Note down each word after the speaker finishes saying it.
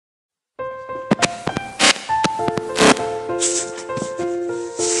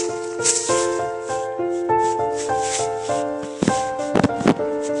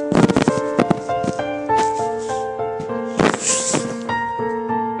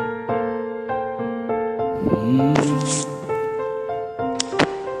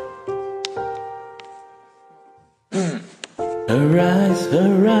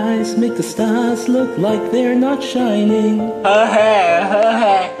Her eyes make the stars look like they're not shining. Her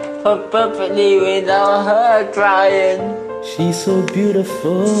hair, put perfectly without her trying. She's so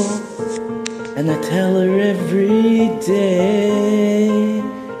beautiful, and I tell her every day.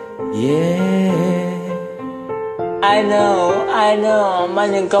 Yeah. I know,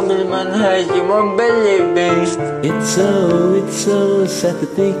 man, you compliment her, you won't believe me. It's so sad to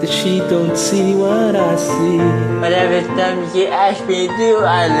think that she don't see what I see. But every time she asks me, do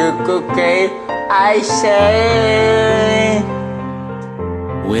I look okay? I say,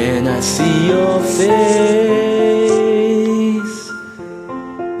 when I see your face,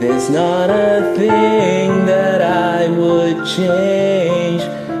 there's not a thing that I would change.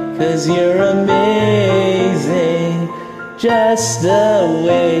 'Cause you're amazing, just the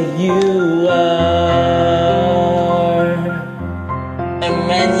way you are. and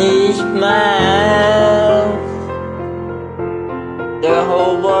when you smile, the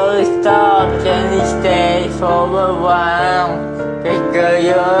whole world stops and it stays for a while. 'Cause girl,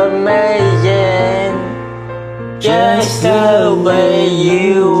 you're amazing, just the way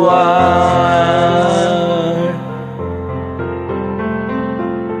you are.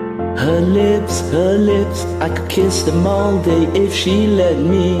 Her lips, I could kiss them all day if she let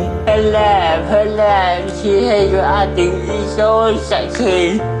me. Her laugh, she has your acting, it's so sexy.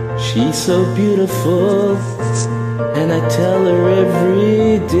 She's so beautiful, and I tell her every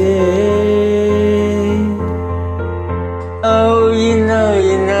day. Oh, you know,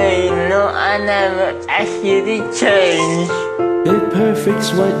 I never ask you to change. If perfect's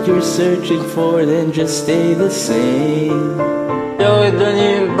what you're searching for, then just stay the same. So don't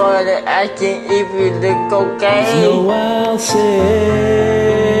even bother asking if you look okay. No, I'll say,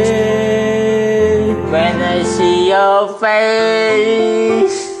 when I see your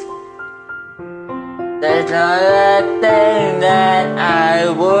face, there's not a thing that I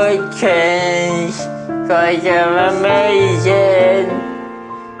would change. 'Cause you're amazing,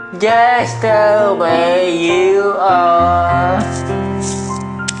 just the way you are.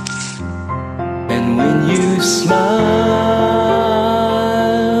 and when you smile,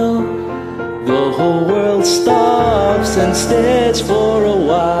 the whole world stops and stares for a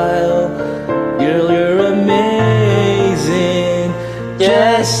while. Girl, you're amazing,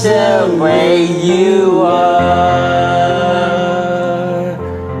 just the way you are.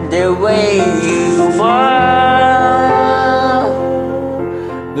 The way you are,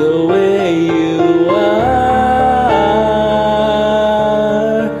 The way you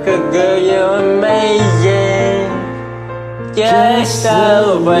are. 'cause girl, you're amazing, just the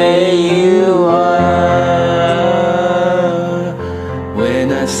way you are. When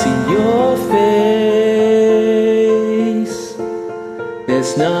I see your face,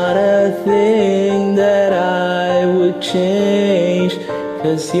 there's not a thing that I would change.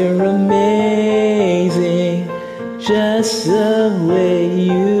 'Cause you're amazing, just the way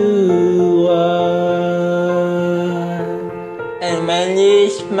you are. And when you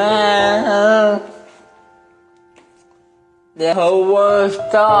smile, the whole world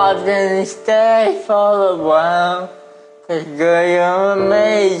stops and stays for a while. 'Cause girl, you're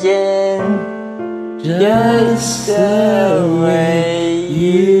amazing, Just the way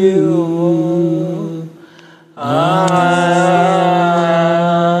you